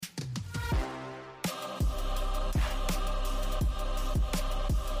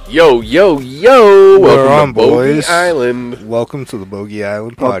Yo! We're Welcome on, to Bogey boys. Island. Welcome to the Bogey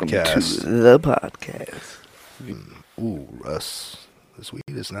Island Welcome podcast. to the podcast. Ooh, Russ. This weed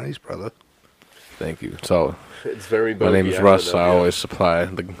is nice, brother. Thank you. So, It's very my Bogey name is Island Russ. up I here. always supply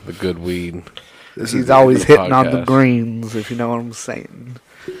the good weed. He's always hitting on the podcast. greens, if you know what I'm saying.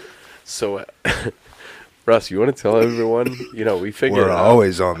 So, Russ, you want to tell everyone? You know, we figured We're out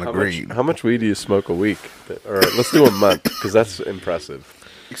always on the how green. How much weed do you smoke a week? Or let's do a month, because that's impressive.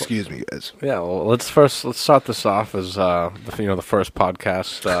 Excuse me, guys. Yeah. Well, let's start this off as the first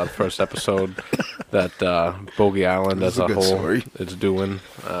podcast, the first episode that Bogey Island This as is a a good whole story. is doing.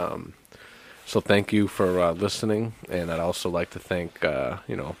 So thank you for listening, and I'd also like to thank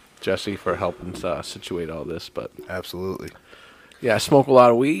Jesse for helping situate all this. But Absolutely. yeah, I smoke a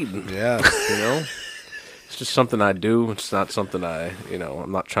lot of weed. Yeah. You know, it's just something I do. It's not something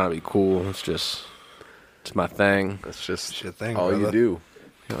I'm not trying to be cool. It's my thing. That's just It's your thing, all brother. you do.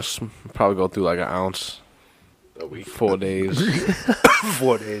 Probably go through like an ounce A week. 4 days.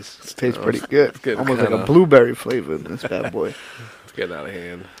 4 days. It tastes pretty good. getting Almost like a kinda- blueberry flavor in this bad boy. It's getting out of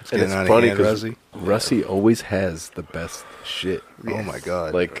hand. It's And getting it's out of funny hand, because Russie. Russie always has the best shit. Oh, my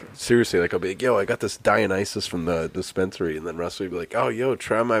God. Like, seriously, like, I'll be like, yo, I got this Dionysus from the dispensary. And then Russ will be like, oh, yo,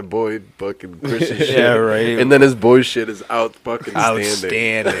 try my boy fucking Chrissy shit. Yeah, right. And then his boy shit is out fucking standing.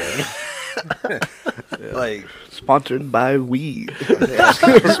 Outstanding. Like, Sponsored by weed.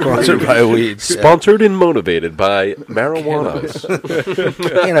 sponsored by weed. Sponsored and motivated by marijuana.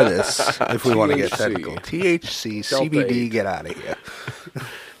 Cannabis, if we want to get THC. technical. THC, Delta CBD, 8. get out of here.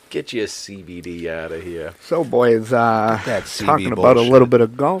 Get your CBD out of here. So, boys, That CB talking about a bullshit. little bit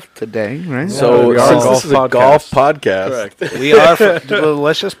of golf today, right? So, we are since a this is a golf golf podcast, Correct. We are from,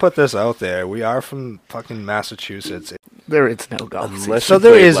 let's just put this out there. We are from fucking Massachusetts. There is no golf. Unless So you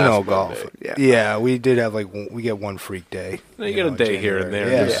there played is last no Monday. golf. Yeah. Yeah, we did have we get one freak day. You get a in day here and January.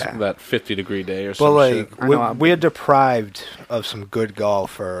 there. Yeah. Just that 50-degree day or But some like shit. I know, we are deprived of some good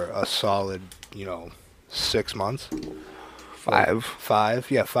golf for a solid, 6 months. 5.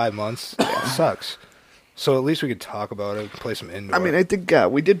 5 months. It sucks. So at least we could talk about it, play some indoor. I mean, I think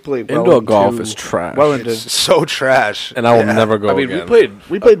we did play well Indoor into, golf is trash. Well into, it's so trash. And I will Yeah. never go I mean, again.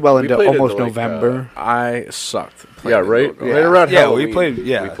 we played well we into played almost into, like, November. I sucked. Yeah, playing right? indoor Yeah. Right around Yeah, we Halloween, played-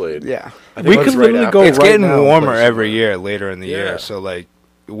 yeah. We played. Yeah. I think We it was could right literally after. go It's right getting now and warmer play every somewhere. year later in the Yeah. year. So like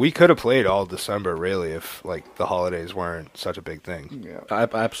we could have played all December really if like the holidays weren't such a big thing. Yeah.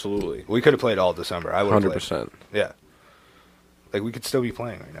 Absolutely. We could have played all December. I would have 100%. Yeah. Like we could still be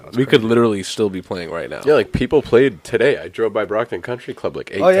playing right now. It's We crazy. could literally still be playing right now. Yeah, like people played today. I drove by Brockton Country Club like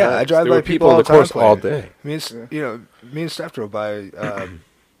 8 times. Oh yeah, I drive there by were people on all the the time course all playing. day. Me and Steph drove by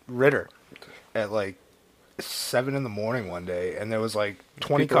Ritter at like 7 in the morning one day, and there was like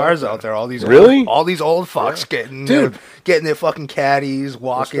 20 People cars out out there. All these Really? all these old fucks Dude. getting their fucking caddies,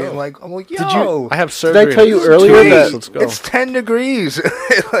 walking. go. Like I'm like, yo, Did you? I have Did surgery. I tell you in earlier 2 that- weeks. Let's go. It's 10 degrees.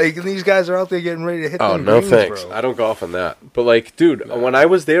 Like and these guys are out there getting ready to hit. Oh, them no greens, thanks. bro. I don't golf on that. But, like, dude, when I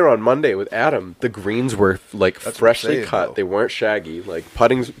was there on Monday with Adam, the greens were, like, That's what I'm freshly saying, cut. though. They weren't shaggy. Like,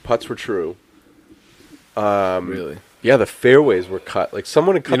 putts were true. Really? Yeah, the fairways were cut. Like,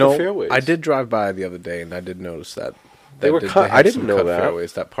 someone had cut the fairways. I did drive by the other day, and I did notice that. They were cut. had I didn't some know cut that.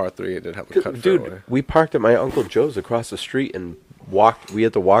 Fairways. That par 3, it did have a cut Dude, fairway. we parked at my Uncle Joe's across the street and walked. We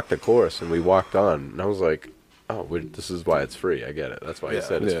had to walk the course, and we walked on. And I was like, oh, this is why it's free. I get it. That's why he Yeah.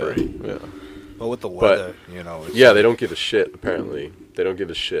 said it's Yeah. free. Yeah. But with the weather, it's Yeah, they don't give a shit, apparently. They don't give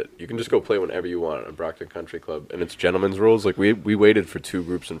a shit. You can just go play whenever you want at Brockton Country Club. And it's gentlemen's rules. Like, we waited for 2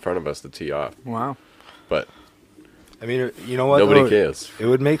 groups in front of us to tee off. Wow. But I mean, you know what? nobody though? cares. It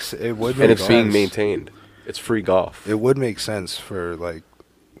would make And make it's being sense. maintained. It's free golf. It would make sense for like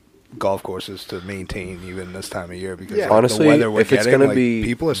golf courses to maintain even this time of year because Yeah. like, Honestly, the weather we're if it's getting, gonna like, be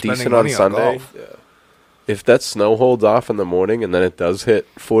people are spending decent on money Sunday, golf. if that snow holds off in the morning and then it does hit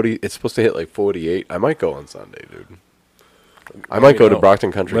 40, it's supposed to hit like 48, I might go on Sunday, dude. I might go to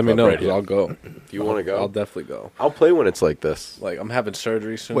Brockton Country Let me Club know, right 'cause here. I'll go. Do you want to go? I'll definitely go. I'll play when it's like this. Like, I'm having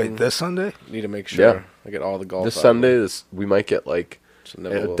surgery soon. Wait, this Sunday? Need to make sure Yeah. I get all the golf This out Sunday, of it. we might get like So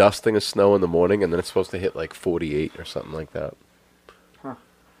never a will. dusting of snow in the morning, and then it's supposed to hit like 48 or something like that. Huh.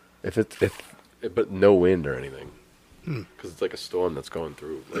 But no wind or anything, Hmm. because it's like a storm that's going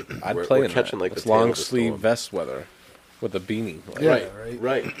through. Like I'd we're play in catching that. like It's the tail long of the sleeve storm. vest weather. with a beanie. Like, Yeah,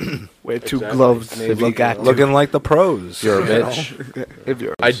 right. Wear two Exactly. gloves. Maybe Look active. Looking like the pros. You're a you know? bitch. If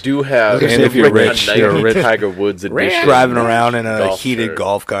you're I do have And if you're rich, a you're Nike rich. Tiger Woods edition. Driving around in a golf heated shirt.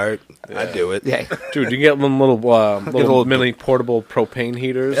 golf cart. I'd do it. yeah. Dude, you get one little little- mini portable propane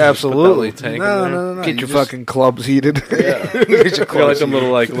heaters. Absolutely. And just put that little tank No, in there. no, no. Get You your just- fucking clubs heated. Get your I got like clothes them heated.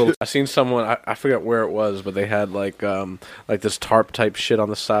 little. I seen someone. I forget where it was, but they had like this tarp type shit on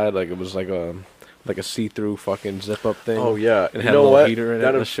the side. Like it was like a see-through fucking zip up thing. Oh yeah, And you had a know little what? heater in it.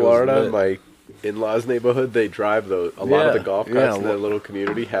 Down in That shit was Florida, lit. my in-laws' neighborhood, they drive those. A lot of the Yeah, golf yeah, carts in their little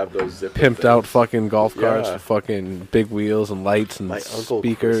community have those zip. pimped out fucking golf carts Yeah. with fucking big wheels and lights and My uncle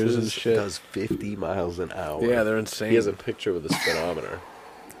speakers Chris's and shit. does 50 miles an hour. Yeah, they're insane. He has a picture with a speedometer.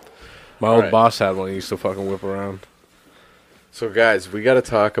 My old Alright. boss had one. He used to fucking whip around. So guys, we got to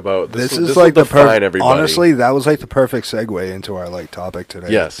talk about This will is like the define perfect. everybody. Honestly, that was like the perfect segue into our like topic today.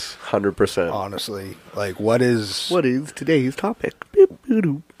 Yes, 100%. Honestly, like what is What is today's topic? Boop,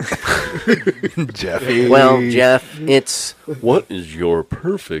 boop, doop. Jeffy? Well, Jeff, it's What is your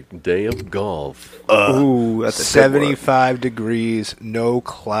perfect day of golf? Ooh, that's a good one. 75 degrees, no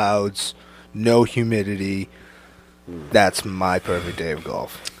clouds, no humidity. That's my perfect day of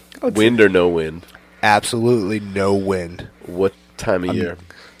golf. Wind or no wind? Absolutely no wind. What time of year?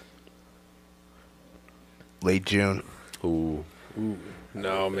 Late June. Ooh.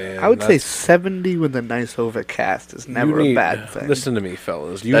 No, man. I would say that's- 70 with a nice overcast is you never a need- bad thing. Listen to me,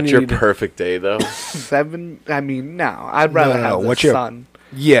 fellas. You That's need, your perfect day, though. 7, I mean, no. I'd rather No, have the what's your- sun.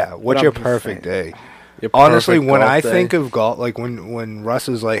 Yeah, what's But your I'm just perfect saying. day? your Honestly, perfect when golf I day. think of golf, like when Russ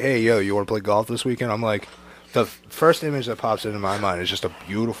is like, "Hey, yo, you want to play golf this weekend?" I'm like, the first image that pops into my mind is just a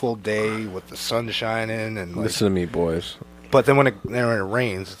beautiful day with the sun shining, and like, Listen to me, boys. but then when it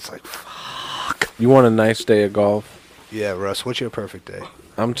rains, it's like, You want a nice day of golf? yeah, Russ, what's your perfect day?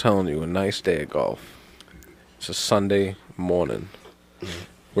 I'm telling you, a nice day of golf. It's a Sunday morning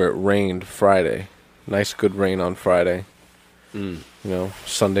where it rained Friday. Nice, good rain on Friday. You know,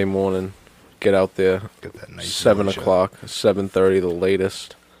 Sunday morning, get out there. Get that nice 7:00, 7:30, the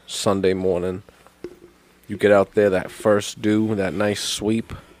latest. Sunday morning. You get out there, that first dew, that nice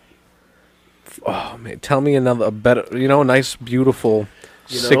sweep. Oh man, tell me a better, a nice, beautiful,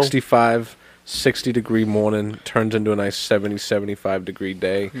 You know? 65, 60-degree morning turns into a nice 70, 75-degree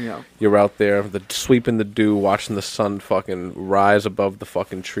day. Yeah. You're out there, sweeping the dew, watching the sun fucking rise above the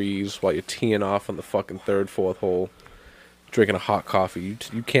fucking trees while you're teeing off on the fucking third, fourth hole, drinking a hot coffee.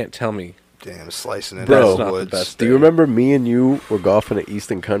 You can't tell me. Damn, slicing it Bro, out That's of not the the woods. best Do you remember me and you were golfing at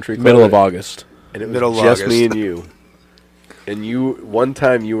Easton Country Club? Middle of August. And it was Middle of just me August. and you. And you, one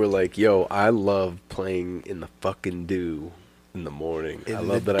time you were like, yo, I love playing in the fucking dew in the morning. I In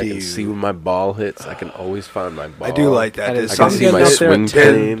love the that I can dew. see when my ball hits. I can always find my ball. I do like that. That There's is I can something see my getting out there swing at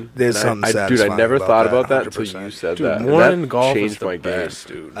 10. plane. There's And something Dude, I satisfying never about thought that, about that until 100%. you said Dude, that. And morning that golf changed is the my best,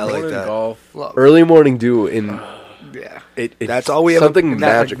 game. dude. I like Morning that. golf. Early morning dew in Yeah. it. That's all we ever- Something And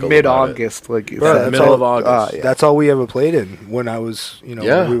that, magical. like, about it. mid-August, like you Bro, said. that's Middle all- of August. yeah. That's all we ever played in when I was,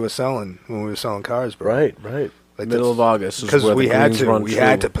 Yeah. when we were selling cars, bro. Right. Like Middle of August is because where we the had greens to, run we true.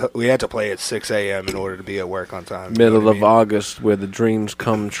 had to play at 6 a.m. in order to be at work on time. You Middle know what I of mean? August where the dreams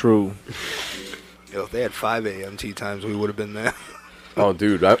come true. Yo, if they had 5 a.m. tea times, we would have been there. Oh,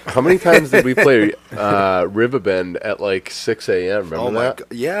 dude. How many times did we play Riverbend at like 6 a.m.? Remember Oh my that? god,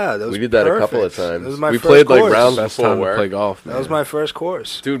 yeah, that was We did that a couple of perfect. times. That was my We first played, like, course. rounds Best before time to work. play golf. That was my first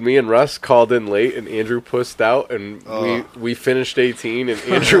course. Dude, me and Russ called in late, and Andrew pussed out, and Oh. we finished 18, and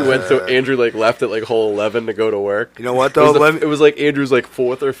Andrew like left at like hole 11 to go to work. You know what It though? was, it was like Andrew's like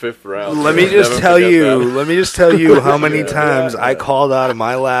 4th or 5th round. Let me I'll just never tell forget you. that. Let me just tell you how many times I called out of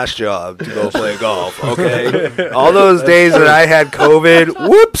my last job to go play golf. Okay, all those days that I had COVID.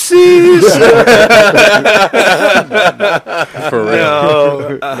 Whoopsies. For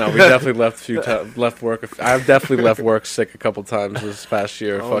real. No, we definitely left work. I've definitely left work sick a couple times this past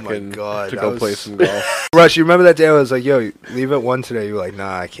year. Oh my fucking God, to that go was- play some golf. Russ, you remember that day I was like, "Yo, leave at 1 today." You were like,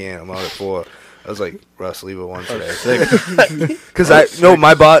 "Nah, I can't. I'm out at 4." I was like, "Russ, leave at 1 today." Because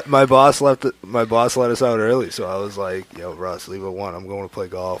my boss let us out early, so I was like, "Yo, Russ, leave at 1. I'm going to play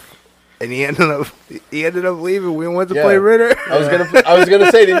golf." And he ended up leaving. We went to Yeah. play Ritter. I was gonna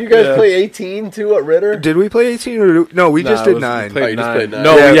say, did you guys play 18 too at Ritter? Did we play 18 or no? We just Nah, did it was- 9. Oh, Played you just 9. played 9.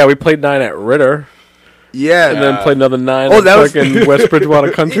 No, Yeah. yeah, we played 9 at Ritter, Yeah, and then played another 9 Oh, at that was- fucking West Bridgewater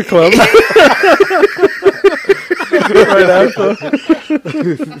Country Club. Right after.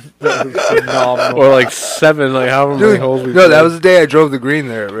 Phenomenal. Or like 7, like however many dude. holes we No, that played. was the day I drove the green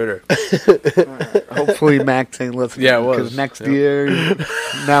there at Ritter. Hopefully Max ain't listening. Yeah, it was. Because next Yeah. year,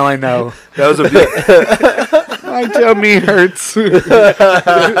 now I know. That was a big. I My tummy hurts. You know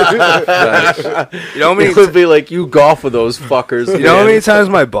how many? It would be like, you golf with those fuckers. You know how many times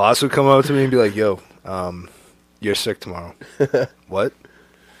my boss would come up to me and be like, "Yo, you're sick tomorrow." What?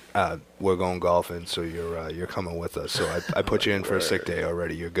 We're going golfing, so you're coming with us. So I put you in for a sick day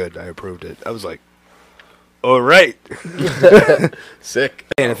already. You're good. I approved it. I was like, all right. Sick.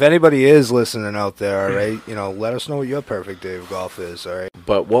 And if anybody is listening out there, all right, let us know what your perfect day of golf is, all right?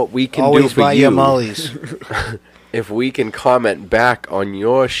 But what we can Always do for buy you, your mollies. if we can comment back on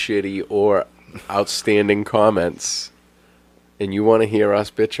your shitty or outstanding comments, and you want to hear us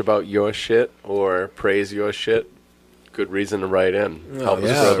bitch about your shit or praise your shit, good reason to write in. Help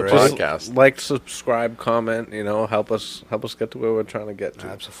us grow the podcast. Like, subscribe, comment. Help us get to where we're trying to get to.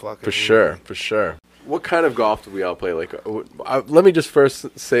 Absolutely. For sure. What kind of golf do we all play? Like, let me just first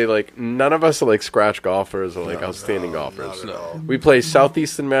say, like, none of us are like scratch golfers or like outstanding golfers. Not at all. We play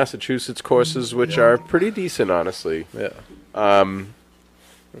southeastern Massachusetts courses, which are pretty decent, honestly. Yeah.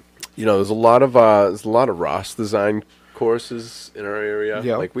 There's a lot of Ross design courses in our area.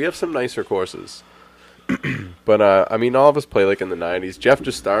 Yeah. Like, we have some nicer courses. But all of us play like in the 90s. Jeff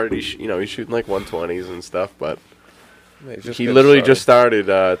just started. He's shooting like 120s and stuff, but. He literally just started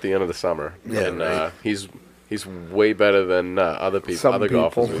at the end of the summer, and he's way better than other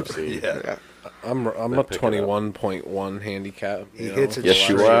golfers we've seen. Yeah. I'm a 21.1 handicap. He hits it. Yes,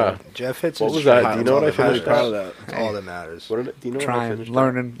 you are. Jeff hits. What his was that? stride. Do you know what I finished? Proud of that. That's all that matters. Do you know what I Trying, finished?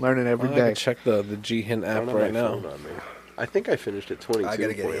 learning every I day. can check the G Hint I app don't have right my now. phone on me. I think I finished at 22. I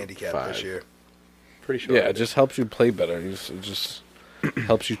gotta get a handicap this year. Pretty sure. Yeah, it just helps you play better. It just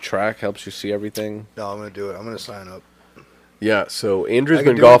helps you track, helps you see everything. No, I'm gonna do it. I'm gonna sign up. Yeah. So Andrew's I can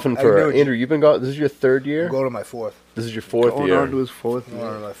been do golfing it. I can do for it. Andrew. You've been golfing. This is your third year. I'm going to my fourth. This is your fourth Going year. on to his fourth I'm going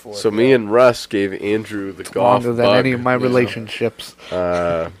year. to my fourth. So me and Russ gave Andrew the golf Longer than bug. any of my relationships.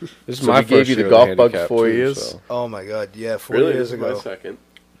 This is So my we gave first you the year golf with bug handicap, 4 too, years? so. Oh my god, yeah, 4 Really, years this is my ago. second.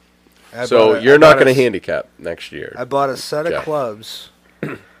 I So bought a- you're I not bought going to a- handicap next year. I bought a set of Jeff. clubs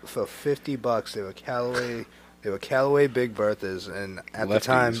for $50. They were Callaway. They were Callaway Big Berthas, and at the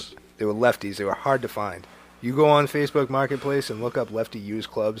time Lefties. they were lefties. They were hard to find. You go on Facebook Marketplace and look up lefty used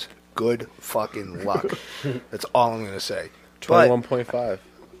clubs. Good fucking luck. That's all I'm gonna say. But 21.5.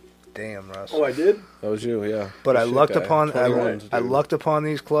 damn, Russ. I did. That was you, yeah. But I Shit lucked guy. upon 21's I dude. lucked upon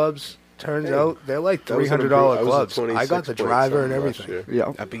these clubs. Turns Hey, out they're like that was an $300 improvement. I was clubs. at I got the 26 driver and point something everything. last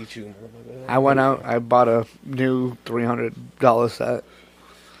year. Yeah. I beat you. I went out. I bought a new $300 set.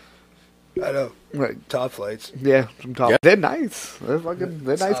 I know. Right. Top flights. Yeah, some top. Yeah. They're nice. They're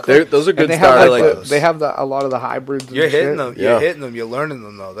nice. Those are And good they have start. like like those. they have a lot of the hybrids. And You're hitting shit. them. Yeah. You're hitting them. You're learning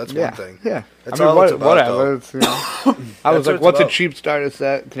them though. That's Yeah, one thing. yeah. That's I mean, all it's about, whatever. though. It's, I was That's like, what it's what's a about. cheap starter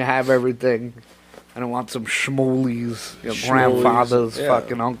set? Can have everything. I don't want some schmoolies, Schmoolies, grandfathers, yeah.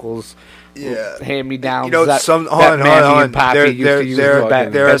 fucking uncles, Yeah. hand me downs. You know, that, some that hold Mammy on. and Pappy used to use There in the are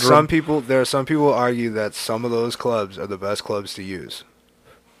bedroom. some people. There are some people who argue that some of those clubs are the best clubs to use.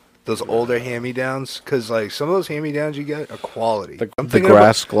 Those older hand-me-downs, because like some of those hand-me-downs you get are quality. I'm The thinking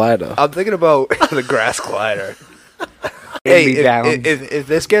grass glider. I'm thinking about the grass glider. Hey, Hand-me-downs. if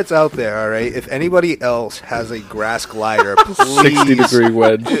this gets out there, all right. If anybody else has a grass glider, please. 60-degree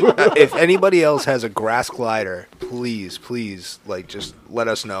wedge. If anybody else has a grass glider, please, like, just let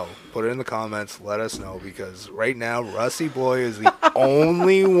us know. Put it in the comments. Let us know, because right now, Rusty Boy is the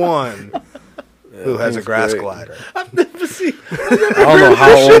only one who has a thing's grass great. glider. I don't know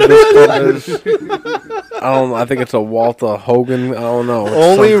how old this club is. I think it's a Walter Hogan. I don't know. It's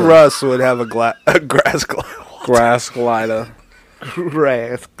Only something. Russ would have a grass glider. Grass glider.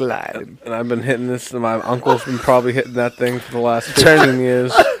 grass gliding. And I've been hitting this. And my uncle's been probably hitting that thing for the last 15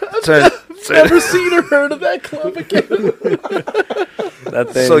 years. Never seen or heard of that club again. That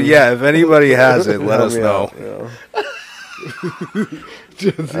thing. So yeah, if anybody has it, let help us me know. out, you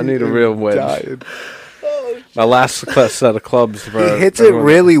know. I need a real wedge. Dying. My last set of clubs. For He hits it everyone-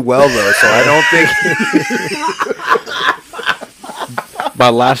 really well though, so I don't think. My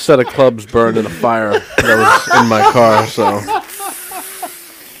last set of clubs burned in a fire that was in my car, so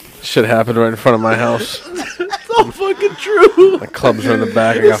shit happened right in front of my house. It's all fucking true. My clubs are in the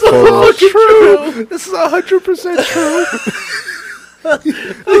back. I got photos. True. This is 100% true. I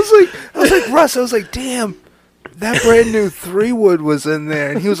was like, Russ. I was like, damn, that brand new 3-wood was in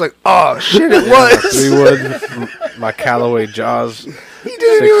there, and he was like, oh shit, it was. 3-wood, my Callaway Jaws. He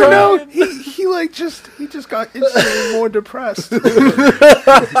didn't 60. even know. He just got instantly more depressed.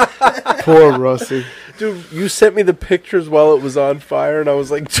 Poor Rusty. Dude, you sent me the pictures while it was on fire, and I was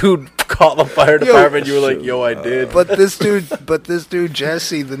like, dude, call the fire department. You were like, yo, I did. But this dude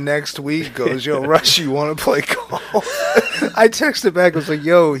Jesse the next week goes, yo, Rush, you want to play golf? I texted back, I was like,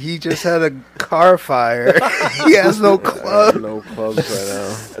 yo, he just had a car fire. He has no clubs. No clubs right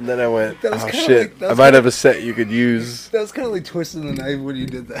now. And then I went, oh like- shit, that I was might kinda- have a set you could use. That was kind of like twisting the knife when you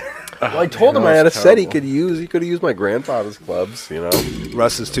did that. Well, I told him I had a set he could use. He could have used my grandfather's clubs, you know.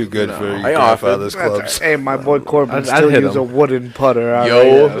 Russ is too good for your I grandfather's That's clubs. Hey, my boy Corbin I'd still hit use him. a wooden putter. All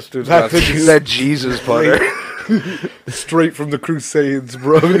Yo. right, This dude's yeah. got That Jesus putter. Straight from the Crusades,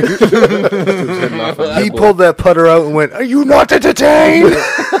 bro. He pulled that putter out and went, "Are you not entertained?"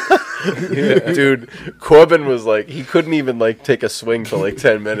 Dude, Corbin was like, he couldn't even like take a swing for like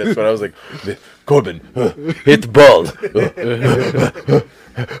 10 minutes. But I was like, Corbin, hit the ball.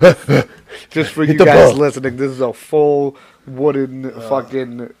 Just for Hit you the guys ball. listening, this is a full wooden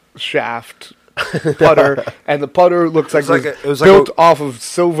fucking shaft putter, and the putter looks like it was built off of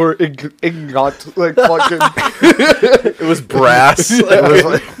silver ingot, like fucking. It was brass.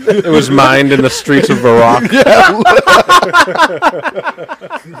 It was mined in the streets of Iraq.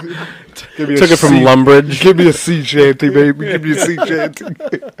 Give me a Took it from sea- Lumbridge. Give me a sea shanty, baby. Give me a sea shanty.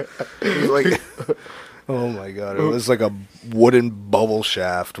 It was like, oh my god! It was like a wooden bubble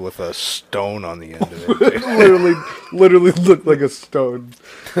shaft with a stone on the end of it. literally looked like a stone.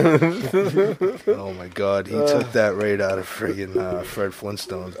 Oh my god! He took that right out of friggin' Fred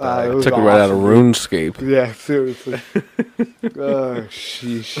Flintstone's bag. It was Took it right out of awesome. RuneScape. Yeah, seriously. Oh,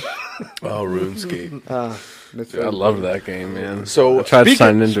 sheesh. Oh, RuneScape. I love that game, man. So, I tried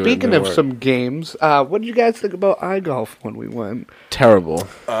signing into it. Speaking It of didn't work. some games, what did you guys think about iGolf when we went? Terrible.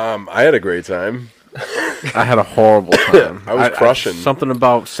 I had a great time. I had a horrible time. I was crushing. Something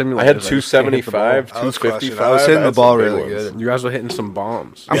about simulators. I had just can't hit the ball. 275, I was crushing. 255. I was hitting the had ball some big really ones. good. You guys were hitting some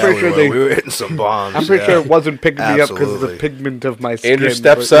bombs. I'm pretty sure we were hitting some bombs. I'm pretty yeah. sure it wasn't picking me up because of the Absolutely. pigment of my skin. Andrew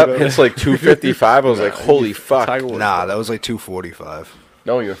steps but, up, you know. hits like 255. I was like, holy fuck. Tiger Woods. Nah, that was like 245.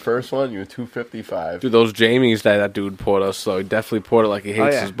 No, your first one, you were 255. Dude, those Jamies that dude poured us, so he definitely poured it like he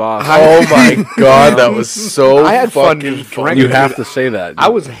hates yeah. his boss. Oh my god, that was so I had fun fucking just funny. drinking. You have to say that. I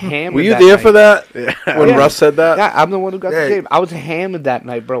was hammered. Were you that there night. for that? When Yeah. Russ said that? Yeah, I'm the one who got Yeah. the game. I was hammered that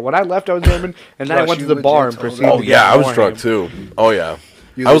night, bro. When I left, I was hammered, and then I Josh, went to you the legit bar and told proceeded. Oh to yeah, get I was more drunk hammered. too. Oh yeah.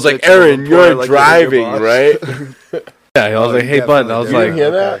 You I was like, legit told Aaron, him, you're like, driving, boss. right? yeah, I was like, hey, bud. And I was definitely like, did. You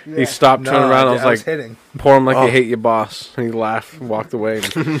hear that? he stopped, turned around. I was like, hitting. pour him like Oh. you hate your boss. And he laughed and walked away.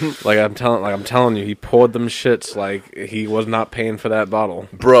 like I'm telling you, he poured them shits like he was not paying for that bottle.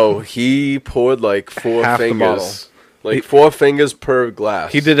 Bro, he poured like four Half the fingers. Like He- 4 fingers per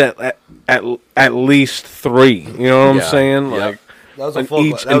glass. He did at least 3. You know what I'm Yeah. saying? Yep. Like That was a in full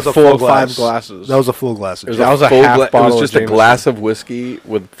each that in was a 4 full or 5 glass. glasses. That was a full glass. It was, That a was a full half it bottle was just of a Jameson. glass of whiskey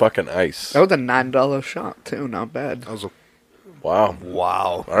with fucking ice. That was a $9 shot too. Not bad. That was a Wow.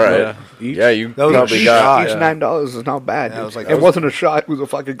 wow. All right. Yeah. Each? Yeah, you That was a probably shot. got. Each $9 is not bad. Yeah, it was like- it wasn't a shot. It was a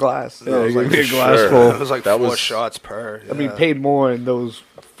fucking glass. That was like a glass sure. full. It was like That 4 was- shots per. I mean, yeah. paid more in those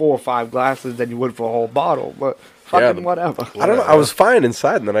 4 or 5 glasses than you would for a whole bottle. But fucking whatever. I don't know. I was fine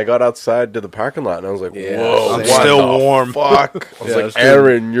inside, and then I got outside to the parking lot, and I was like, Yeah, "Whoa, I'm what still the warm. Fuck!" I was Yeah, like, this dude-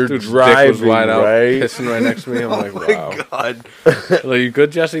 "Aaron, you're Dude's dick driving, was wide out, right?" pissing right next to me. I'm like, wow. God. Like, you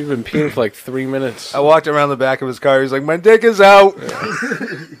good, Jesse? You've been peeing for like 3 minutes. I walked around the back of his car. He's like, "My dick is out."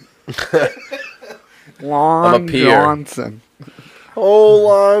 Long peer. Johnson. Oh,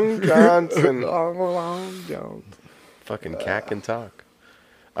 Long Johnson, Long Johnson. fucking cat can talk.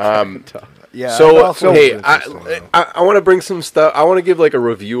 Yeah. So golf was hey, interesting, though. I want to bring some stuff. I want to give like a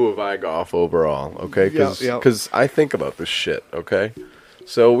review of iGolf overall, okay? Yeah. Because I think about this shit, okay?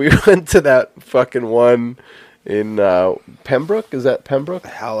 So we went to that fucking one in Pembroke. Is that Pembroke?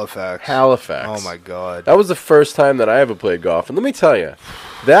 Halifax. Halifax. Oh my god. That was the first time that I ever played golf, and let me tell you,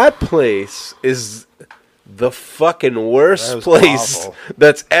 that place is the fucking worst That was place awful.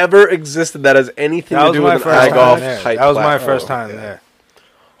 that's ever existed that has anything That to was do my with an first time iGolf there. type That was my platform. first time there.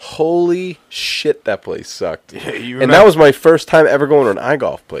 Holy shit, that place sucked. Yeah, you And that was my first time ever going to an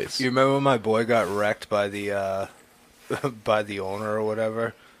iGolf place. You remember when my boy got wrecked by the by the owner or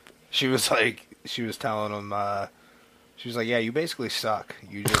whatever? She was telling him, she was like, "Yeah, you basically suck.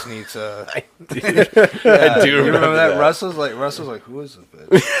 You just need to." I do You remember that? that. Russ was like, "Who is this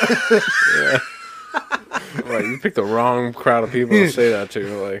bitch?" Like, you picked the wrong crowd of people to say that to.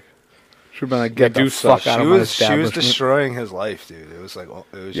 Like, Should have been like, get the do fuck suck. out She of my was establishment. destroying his life, dude. It was like,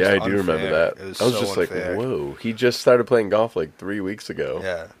 it was Yeah, I just do remember unfair. that. It was I was so just unfair. like, whoa. He just started playing golf like 3 weeks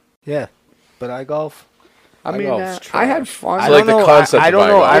ago. Yeah. But iGolf. I mean, iGolf's I had trash. fun. I like the concept I don't of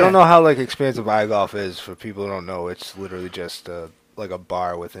know. iGolf. I don't know how like expansive iGolf is for people who don't know. It's literally just like a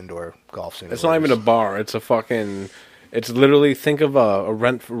bar with indoor golf simulators. it's not even a bar. It's a fucking. It's literally, think of a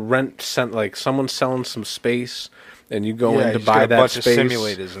rent like someone selling some space, and you go in to buy that space,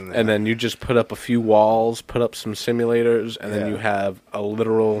 simulators in there. and then you just put up a few walls, put up some simulators, and then you have a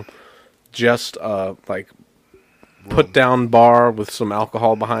literal, just like put down bar with some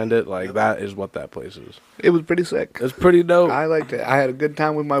alcohol behind it. Like that is what that place is. It was pretty sick. It's pretty dope. I liked it. I had a good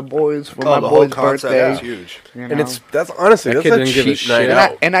time with my boys for the my whole boys' concept birthday. is huge. You And know? that's honestly, That that's kid a didn't give a cheap night shit.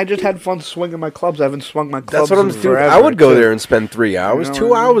 out. And I just had fun swinging my clubs. I haven't swung my clubs. That's what I'm in dude. forever, I would go too. there and spend 3 hours. You know 2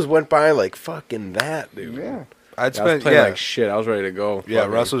 what I mean? hours went by like fucking that, dude. Yeah. I'd I was spend playing like shit. I was ready to go. yeah.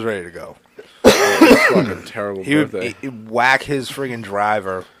 Fucking- Russ was ready to go. fucking terrible He would birthday. he'd whack his friggin'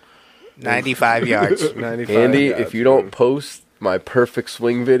 driver 95 yards. 95 Andy, yards, if you don't dude. post my perfect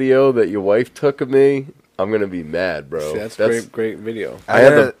swing video that your wife took of me, I'm gonna be mad, bro. See, that's great video.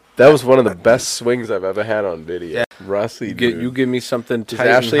 That was one of the best swings I've ever had on video. Yeah. Rusty, You give me something Does tight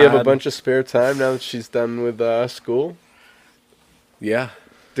and Ashley have a hard. bunch of spare time now that she's done with school? Yeah.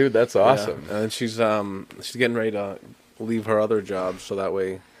 Dude, that's awesome. Yeah. And she's getting ready to leave her other job, so that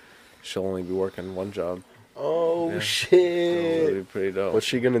way she'll only be working one job. Oh, Yeah. shit. It'll be pretty dope. What's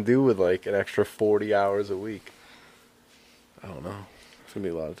she going to do with like an extra 40 hours a week? I don't know. It's gonna be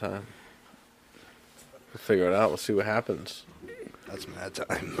a lot of time. We'll figure it out. We'll see what happens. That's mad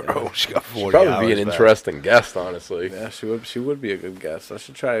time, bro. She got 40 She'd probably hours be an back. interesting guest, honestly. Yeah, she would. She would be a good guest. I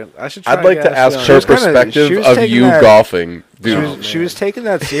should try. I'd like to ask Ashley her on was kinda- perspective she was of taking you that- golfing, She dude. was, she was taking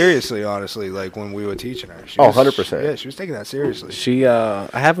that seriously, honestly, like when we were teaching her. She Oh, was- 100%. Yeah, she was taking that seriously. She. I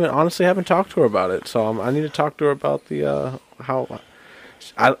haven't talked to her about it. So I need to talk to her about the how.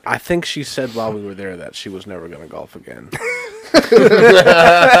 I think she said while we were there that she was never going to golf again.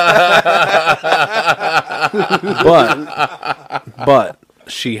 but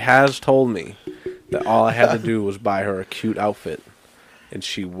she has told me that all I had to do was buy her a cute outfit, and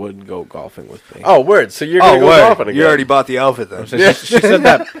she would go golfing with me. Oh, word. So you're going to go golfing again. You already bought the outfit then. So she said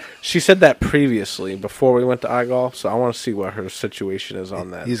that. She said that previously before we went to iGolf. So I want to see what her situation is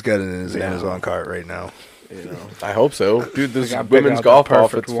on that. He's got it in his Now. Amazon cart right now. You know, I hope so. Dude, there's I gotta pick women's out golf the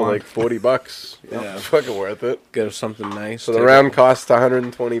perfect outfits for one. like $40. Yeah. It's fucking worth it. get her something nice. So the take round it- costs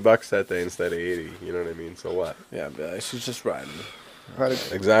 $120 that day instead of 80. You know what I mean? So what? Yeah, but she's just riding. Had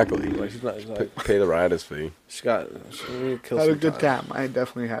Exactly. Like she's not. She's like, Pay the rider's fee. she really kills a some good time. I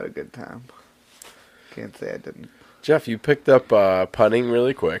definitely had a good time. Can't say I didn't. Jeff, you picked up putting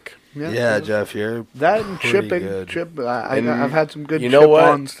really quick. Yeah, Jeff, you're That and pretty chipping. good. I've had some good you know chip what?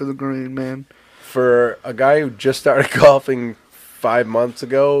 ons to the green, man. For a guy who just started golfing 5 months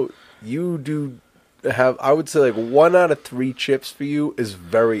ago, you do have, I would say, like 1 out of 3 chips for you is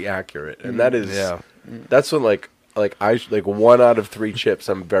very accurate, and that is that's when like 1 out of 3 chips,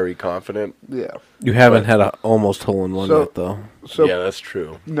 I'm very confident. Yeah. You haven't had a almost hole in one So- yet, though. So Yeah, that's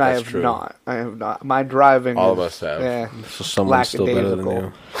true. no, I That's have true. not. I have not. My driving. All of is- us have. Yeah. So someone's still better than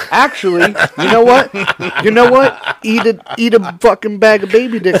Lackadaisical. you. Actually, you know what? You know what? Eat a fucking bag of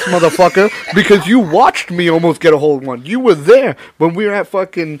baby dicks, motherfucker, because you watched me almost get a hole in one. You were there when we were at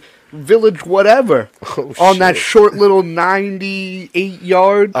fucking Village whatever on that short little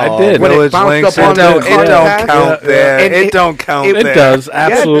 98-yard. I did. When it Village bounced Links, up on the it car don't path. count there. And It don't count it It there. does.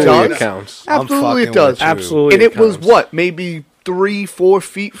 Absolutely, does. it counts. Absolutely, it fucking does. with you. Absolutely, And it was counts. what, maybe 3-4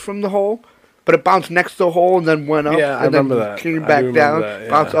 feet from the hole, but it bounced next to the hole and then went up. Yeah, I and then remember that. Came I back do remember down, that, yeah.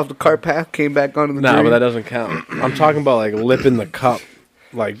 bounced off the cart path, came back onto the Nah, green. but that doesn't count. I'm talking about like lipping the cup,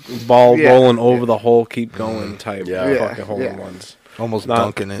 like ball Yeah, rolling over yeah. the hole, keep going type Yeah. fucking hole in Yeah. ones. Almost Not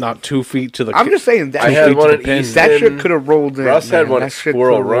dunking it. Not 2 feet to the. I'm just saying that I shit, had one at that Easton. shit could have rolled in. Russ had man. one That at shit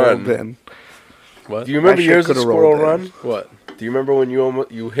Squirrel coulda rolled Run. in. What? Do you remember That shit yours at coulda Squirrel rolled in. Run? What? Do you remember when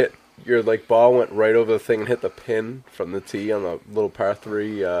you hit your like ball went right over the thing and hit the pin from the tee on the little par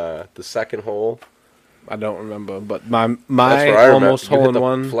 3, the second hole? I don't remember, but my That's what I almost remember. You hole hit in the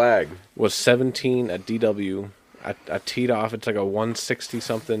one flag. was 17 at DW. I teed off. It's like a 160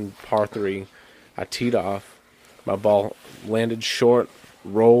 something par 3. I teed off. My ball landed short,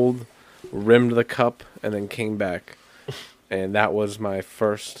 rolled, rimmed the cup, and then came back. And that was my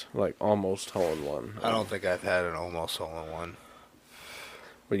first like almost hole in one. I don't think I've had an almost hole in one.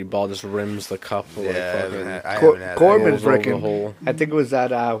 Where your ball just rims the cup. Or like Yeah, I fucking haven't had that. Corbin rolls over the freaking. hole. I think it was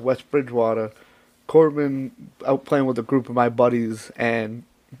at West Bridgewater. Corbin out playing with a group of my buddies, and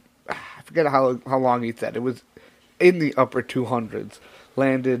I forget how long he said. It was in the upper 200s.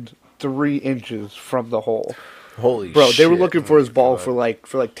 Landed 3 inches from the hole. Holy Bro, shit. they were looking for his ball for like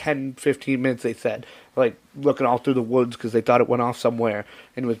 10, 15 minutes, they said. Like, looking all through the woods because they thought it went off somewhere.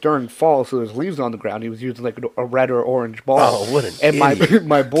 And it was during fall, so there's leaves on the ground. He was using like a red or orange ball. Oh, what an And idiot.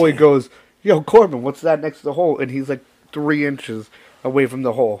 my boy goes, "Yo, Corbin, what's that next to the hole?" And he's like 3 inches. away from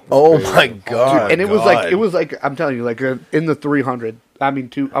the hole. Oh my god! Dude, and it was like I'm telling you, like in the 300. I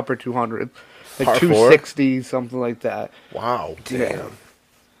mean, upper 200, like Par 260, something like that. Wow, damn.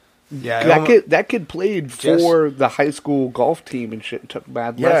 Yeah, That kid played for the high school golf team and shit. And took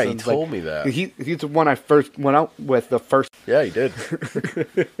bad lessons. Yeah, he told me that. He's the one I first went out with. The first. Yeah, he did.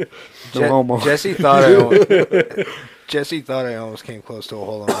 No homo. Jesse thought I almost came close to a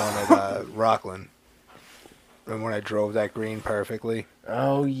hole in one at Rockland. And when I drove that green perfectly.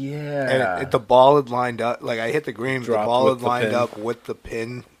 Oh yeah. And the ball had lined up. Like I hit the green, but the Dropped ball with had the lined pin. up with the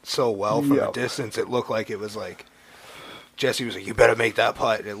pin so well from a distance. It looked like it was like. Jesse was like, "You better make that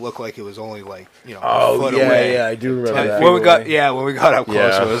putt." It looked like it was only like a foot away. I do remember that. When we got up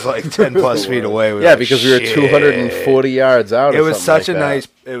close, it was like 10 plus feet away. We were Yeah, like, because we were "Shit." 240 yards out. It was such a nice.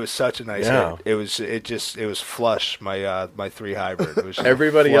 It was such a nice Yeah. hit. It was flush. My 3 hybrid. It was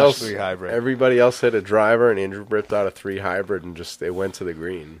Everybody flush else, 3 hybrid. everybody else hit a driver, and Andrew ripped out a 3 hybrid, and it went to the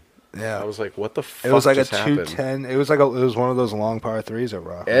green. Yeah, I was like, "What the fuck?" it was like a just happened? 210. It was like it was one of those long par 3s at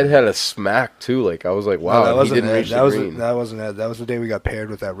Rock. Ed had a smack too. Like I was like, "Wow, that he wasn't didn't Ed. reach That the was green." that wasn't Ed. That was the day we got paired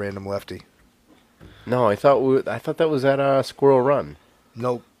with that random lefty. No, I thought that was at Squirrel Run.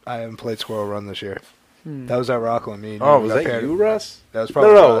 Nope, I haven't played Squirrel Run this year. That was at Rockland. Me and Oh, you was got that paired. you, Russ? That was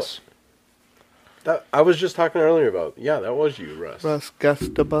probably No. Russ. That I was just talking earlier about. Yeah, that was you, Russ. Russ, Gus,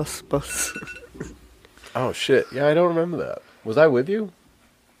 the bus. Oh shit! Yeah, I don't remember that. Was I with you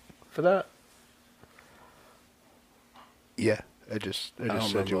for that? Yeah, I just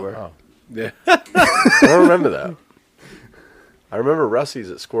said you were. Oh. Yeah. I don't remember that. I remember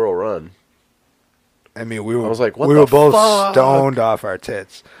Rusty's at Squirrel Run. I mean, we were. I was like, what we the were both fuck? stoned off our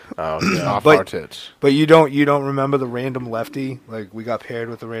tits. Oh yeah. Off But- our tits. But you don't remember the random lefty? Like we got paired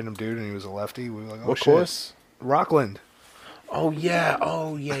with a random dude and he was a lefty. We were like, oh What shit. course? Rockland. Oh yeah.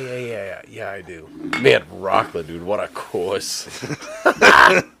 Oh yeah. Yeah, I do. Man, Rockland, dude. What a course.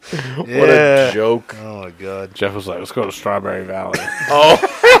 What a joke. Oh my god. Jeff was like, "Let's go to Strawberry Valley."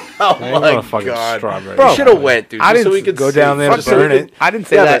 Oh My my fucking god. Strawberry. Bro, should have went, dude. I Just so didn't we could go see. down there to Fuck, so we burn could- it. I didn't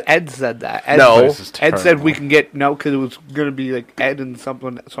say Yeah, that. but- Ed said that. Ed, No. This is Ed said terrible. we can get because it was gonna be like Ed and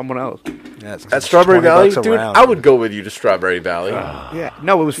someone else. Yeah, it's At Strawberry 20 Valley, bucks a dude, round. I would go with you to Strawberry Valley. Yeah,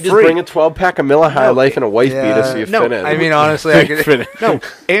 no, it was You just free. bring a 12-pack of Miller High Life and a wife Yeah. beater so you No, fit in. I mean, honestly, I could. No,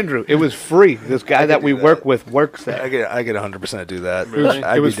 Andrew, it was free. This guy that we do work that. with works I there. could 100% do that. Really?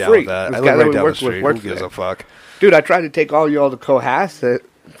 I'd It was be down free. with that. This I guy live that right we down the worked with street. Who works gives there. a fuck? Dude, I tried to take all y'all to Cohasset.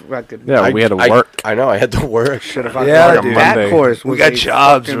 Yeah, we had to I- work. I know, I had to work. Should have Yeah, fucking dude. that Monday. course. We was got a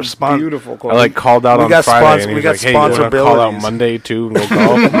jobs, fucking respons- beautiful course. I like called out We on got Friday, spons- and we he's got like, "Hey, you want to call out sponsorabilities." Monday too and go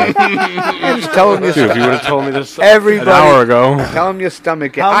golf?" I'm like, just tell him dude, if you would have told me this Everybody- an hour ago, Tell him your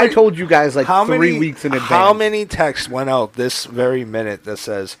stomach. How I many- told you guys like How 3 many weeks in advance. How many texts went out this very minute that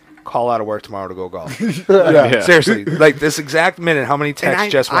says call out of work tomorrow to go golf? Yeah. Seriously, like this exact minute, how many And texts I,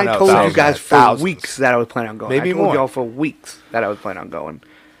 just went I out? told you Thousands. guys for Thousands. weeks that I was planning on going. Maybe I told more. y'all for weeks that I was planning on going.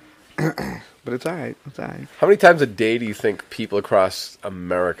 But it's all right. It's all right. How many times a day do you think people across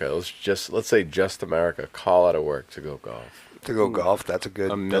America, let's say just America, call out of work to go golf? To go golf, that's a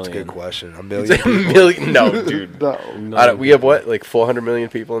good million. question. A It's million. like a million. No, dude. No. We have what, like 400 million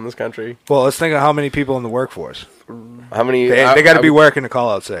people in this country? Well, let's think of how many people in the workforce. How many? They got to be working to call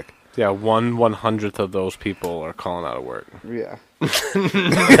out sick. yeah, 1/100th of those people are calling out of work. Yeah.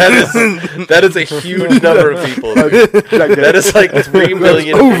 That is a huge number of people. Dude. That is like 3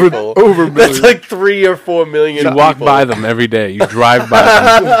 million people. That's like 3 or 4 million. You walk people. by them every day. You drive by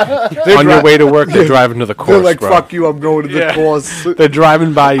them. On your way to work, they're driving to the course, They're like, bro. fuck you, I'm going to the Yeah. course. They're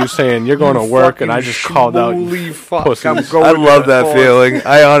driving by you saying, "You're going to work," and I just called out. you Holy fuck, pussies. I'm going I to love the that course. feeling.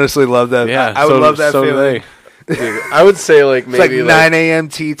 I honestly love that. Yeah, I would love that so do feeling. Dude, I would say like It's like maybe 9 a.m.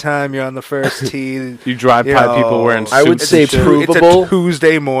 tea time. You're on the first tee. You drive You by know, people wearing suits. I would and say shit. provable. It's a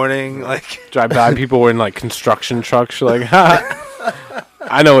Tuesday morning. Like Drive by people wearing like construction trucks. You're like, "Ha,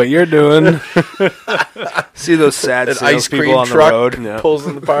 I know what you're doing." see those sad an sales ice cream people on the truck road. Yeah. pulls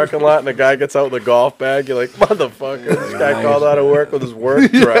in the parking lot and a guy gets out with a golf bag. You're like, motherfucker, this guy called out of work with his work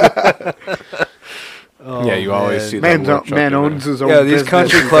truck. Yeah, you always see that Man, work truck man in owns there. his own Yeah, these business.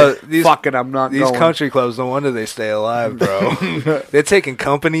 country He's clubs. like, fuck it, I'm not These going. country clubs. No wonder they stay alive, bro. They're taking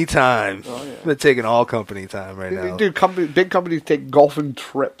company time. They're taking all company time right now. Dude, big companies take golfing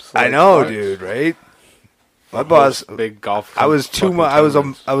trips. I Like, know, what? dude. Right? My boss. Big golf. I was fucking I was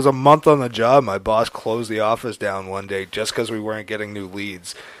tournaments. a month on the job. My boss closed the office down one day just because we weren't getting new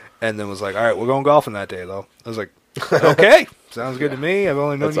leads, and then was like, "All right, we're going golfing that day, though." I was like, "Okay, sounds good to me. I've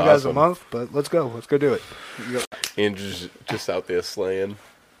only known That's you guys awesome. a month, but let's go. Let's go do it." Andrew's just out there slaying.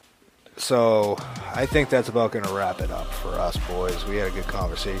 So I think that's about going to wrap it up for us, boys. We had a good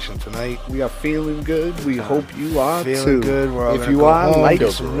conversation tonight. We are feeling good. We hope you are Feeling too. good. We're all if gonna you go are, home, like,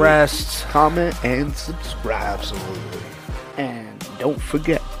 get some rest. comment, and subscribe. Absolutely. And don't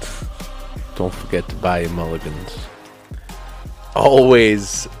forget to buy your mulligans.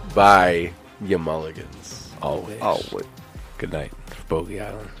 Always buy your mulligans. Always. always. Good night, Bogey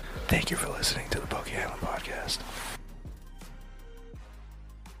Island. Thank you for listening to the Bogey Island podcast.